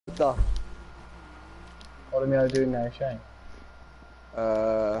stop. What am I doing now, Shane?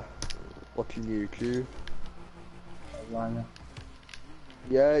 Watching YouTube. Liner.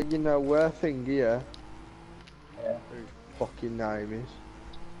 Yeah, you know where thingy, yeah. Yeah. His fucking name is.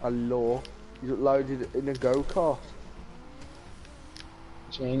 Allah. He's uploaded in a go-kart. What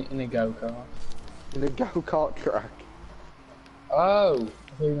do you mean in a go-kart? In a go-kart track. Oh! I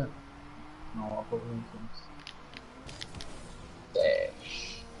thought you meant... No, I thought you meant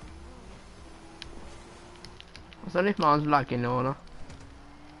Dash. I don't know if mine's lagging or not.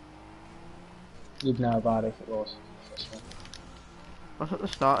 You'd know about it if it was. What's at the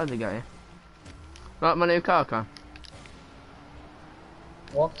start of the game? Right, my new car can.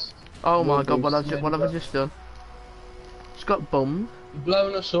 What? Oh You're my god, what boosting have I anyway. just done? It's got bummed. You've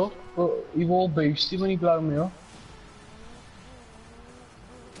blown us up, but you've all boosted when you blow me up.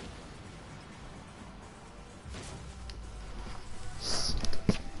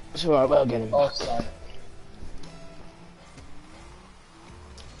 It's alright, we'll get him. Oh, sorry.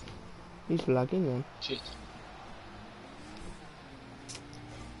 He's lagging then. Shit.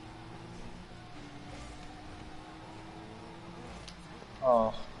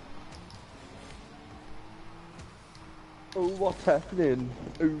 Oh. Oh, what's happening?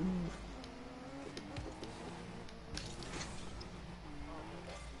 Ooh.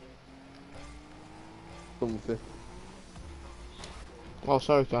 Something. Oh,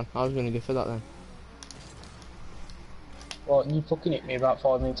 sorry, Con. I was gonna go for that then. Well, you fucking hit me about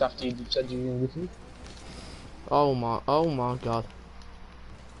 5 minutes after you said you were going with me. Oh my god.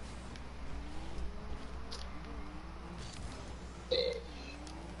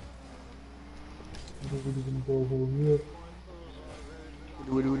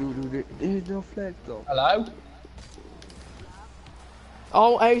 There's no flag though. Hello?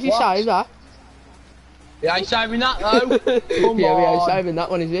 Oh, how's he What? saved that? Yeah, he's saving that though. Come yeah, on. he's saving that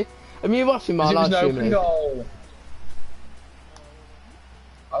one, is he? Are you watching my Because it was live an stream? open Luke? goal.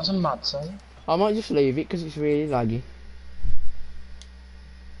 That was a mad save. I might just leave it because it's really laggy.